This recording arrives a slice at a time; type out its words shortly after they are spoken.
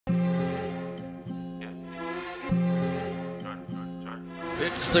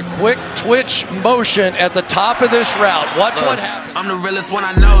It's the quick twitch motion at the top of this route. Watch what happens. I'm the realest one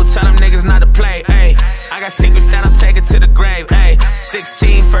I know. Tell them niggas not to play. Ay, I got secrets that I'm taking to the grave. Ay,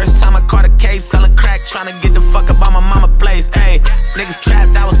 16, first time I caught a case, selling crack, trying to get the fuck up on my mama place. Ay, niggas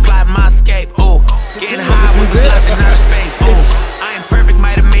trapped, I was plotting my escape. Ooh, getting high, we was locked in outer space. Ooh, I ain't perfect,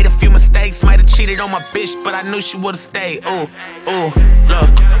 might have made a few mistakes, might have cheated on my bitch, but I knew she would have stayed. Ooh, look,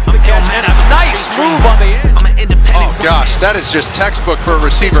 I'm a nice move on the end. I'm an independent. Oh gosh, that is just textbook for a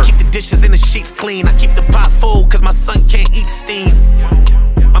receiver. Keep the dishes in the sheets clean. I keep the pot full cause my son can't eat steam.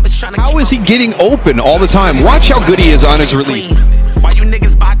 I'm just trying to. How is he getting open all the time? Watch how good he is on his release. Why you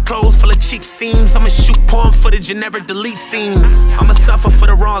niggas buy clothes full of cheap seams? I'ma shoot porn footage and never delete scenes. I'ma suffer for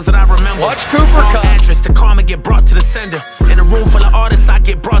the wrongs that I remember. Watch Cooper Kupp. Address, the karma get brought to the sender. In a room full of artists, I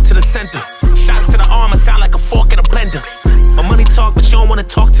get brought to the center. Shots to the arm, I sound like a fork in a blender. My money talk, but you don't wanna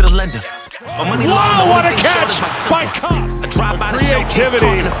talk to the lender. My money long, what a catch by Kupp. I drive by the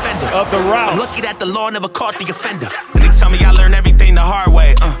creativity of the route. I'm lucky that the law never caught the offender. They tell me I learned everything the hard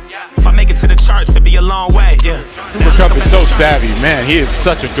way. If I make it to the charts, it'll be a long way. Yeah. Cooper Kupp is so savvy, man. He is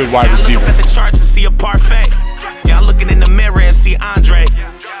such a good wide receiver. I look up at the charts and see a parfait. Yeah, I'm looking in the mirror and see Andre.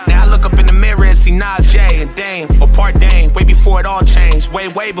 Now I look up in the mirror and see Nas J and Dame or Part Dame. Way before it all changed.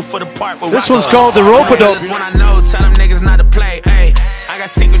 Way before the part where this one's called the rope-a-dope. This one I know. Tell them niggas not to play. Ay, I got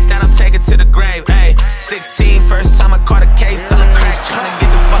secrets that I'm taking to the grave. Ay, 16, first time I caught a case, selling crack, trying to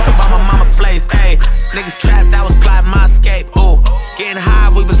get the fuck up on my mama place. Ay, niggas trapped, I was plotting my escape. Ooh, getting high,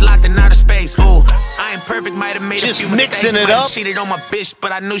 we was locked in outer space. Ooh, I ain't perfect, might have made a few mistakes. Mixing it up. Cheated on my bitch,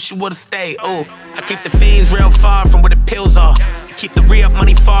 but I knew she would've stayed. Ooh, I keep the fiends real far from where the pills are. I keep the re-up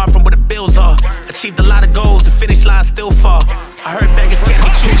money far from where the bills are. Achieved a lot of goals, the finish line still far. I heard beggars can't be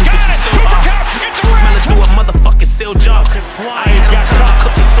choosers, but you still are. Smell it through a motherfucking seal jar. I ain't had no time to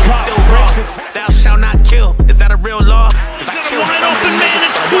cook it, so it's still raw. Thou shalt not kill, is that a real law? If I kill wide some of open them man, niggas,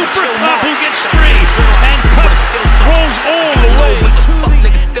 it's I won't Cooper kill Kupp more. who gets free, and Kupp rolls all the way What the fuck,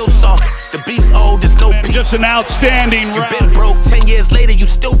 niggas still saw? The beast old, there's no peace. Just an outstanding You route. been broke, 10 years later, you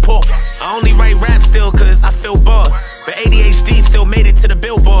still poor. I only write rap still cause I feel bored. But ADHD still made it to the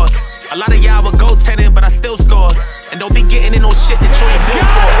billboard. A lot of y'all were goaltending, but I still scored. And don't be getting in no shit that you ain't built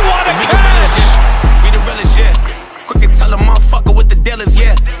for. What a We catch! the realest shit. Quick and tell a motherfucker with the dealers,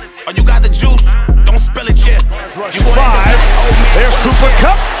 yeah. Oh, you got the juice? Don't spill it, yeah. You gon' end up like old man. There's Cooper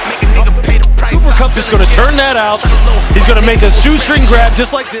Kupp. Make a nigga pay the price. Cooper Kupp just gonna turn that out. He's gonna make a shoestring grab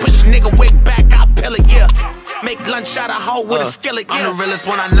just like this. Push a nigga wig back, I peel it, yeah. Make lunch out of hoe with a skillet, yeah. I'm the realest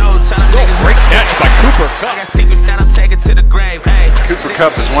one I know. Tell them niggas Great catch by Cooper Kupp. I got secrets that I'm taking to the grave. Ay, Cooper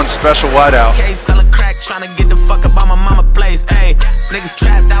Kupp is one special wideout. okay, selling crack, trying to get the fuck up on my mama place. Ay, niggas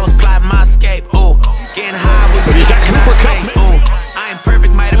trapped, I was plotting my escape. Ooh, getting high, we was got locked in Cooper outer Kupp. space. Ooh, I ain't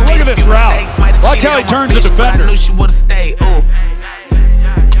perfect, might have Look made at a this few route. mistakes, might have Watch cheated how he on my turns the bitch, but defender. I knew she would've stayed. Ooh.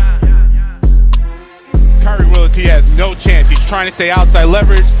 Kyrie Willis, he has no chance. He's trying to stay outside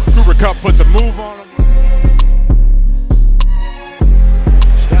leverage. Cooper Kupp puts a move on him.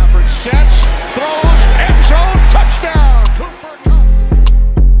 Stafford sets, throws, end zone, touchdown. Cooper Kupp.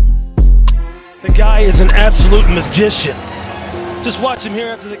 The guy is an absolute magician. Just watch him here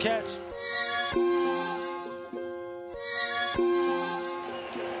after the catch.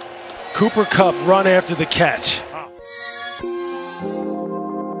 Cooper Kupp run after the catch.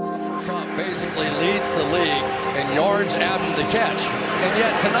 Kupp basically leads the league in yards after the catch. And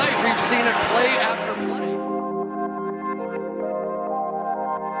yet tonight we've seen it play after play.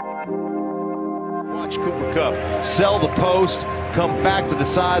 Watch Cooper Kupp sell the post, come back to the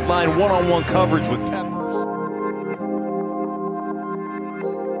sideline, one-on-one coverage with Peppers.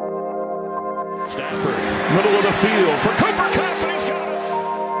 Stafford, middle of the field for Cooper Kupp, and he's got it.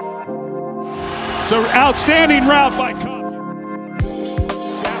 It's an outstanding route by Kupp.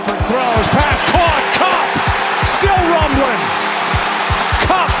 Stafford throws, pass caught, Kupp still rumbling.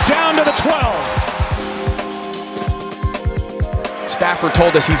 Kupp down to the 12. Stafford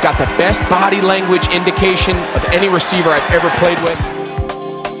told us he's got the best body language indication of any receiver I've ever played with.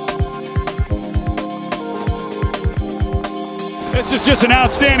 This is just an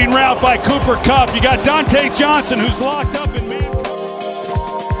outstanding route by Cooper Kupp. You got Dante Johnson, who's locked up in man.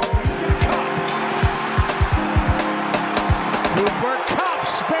 Cooper Kupp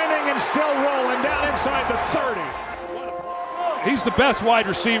spinning and still rolling down inside the 30. He's the best wide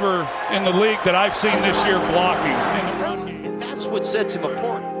receiver in the league that I've seen this year blocking in the run game. And that's what sets him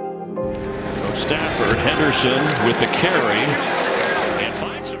apart. Stafford, Henderson with the carry, and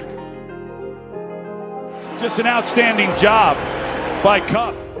finds him. Just an outstanding job by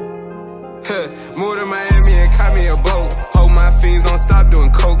Kupp. Moved to Miami and caught me a boat. Hold my fiends, don't stop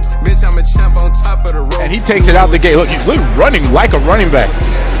doing coke. Bitch, I'm a champ on top of the rope. he takes it out the gate. Look, he's literally running like a running back.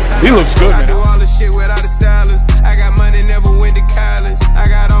 He looks good, man. I do all the shit without a stylist. I got money, never went to college. I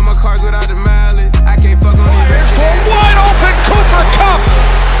got all my cars without the mileage. I can't fuck on these rich ass. Wide open Cooper Kupp.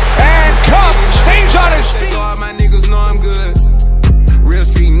 And Kupp stays on his feet. So all my niggas know I'm good. Real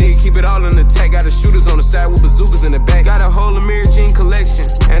street nigga, keep it all in the tag. Got the shooters on the side with bazookas in the back. Got a whole Amir Jean collection.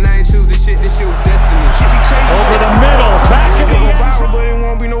 And I ain't choose this shit was destiny. Over the middle, back in the end zone. But it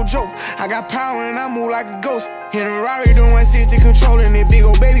won't be no joke. I got power and I move like a ghost. Hit a Rari doing 160 controlling it. Big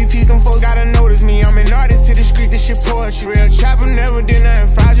old baby piece, them folks gotta notice me. I'm an artist to the street, this shit poetry. Real trapper, never did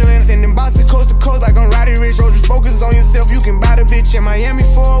nothing fraudulent. Sending boxes coast to coast like I'm Roddy Rich. Bro, just focus on yourself, you can buy the bitch. In Miami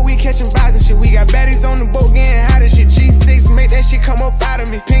for a week, catching vibes and shit. We got baddies on the boat, getting hot and shit. G6, make that shit come up out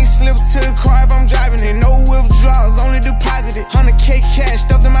of me. Pink slips to the car if I'm driving it. No withdrawals, only deposited. 100K cash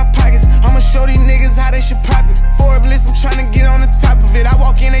stuffed in my pockets. I'ma show these niggas how they should pop it. For a bliss, I'm trying to get on the top of it. I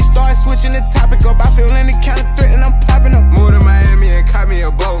walk in, they start switching the topic up. I feel any kind of threat and I'm popping up. Moved to Miami and caught me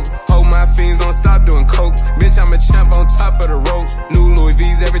a boat. Hope my fiends don't stop doing coke. Bitch, I'm a champ on top of the ropes. New Louis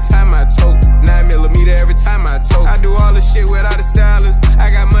V's every time I tote. 9mm every time I tote. I do all the shit without a stylist. I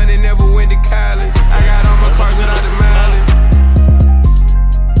got money, never went to college. I got all my cars without the mileage.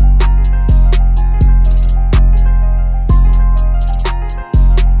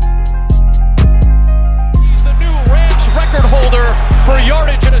 He's the new Rams record holder for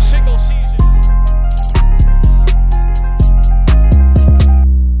yardage in a single season.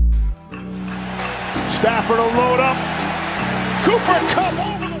 Stafford will load up. Cooper Kupp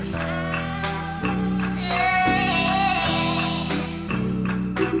over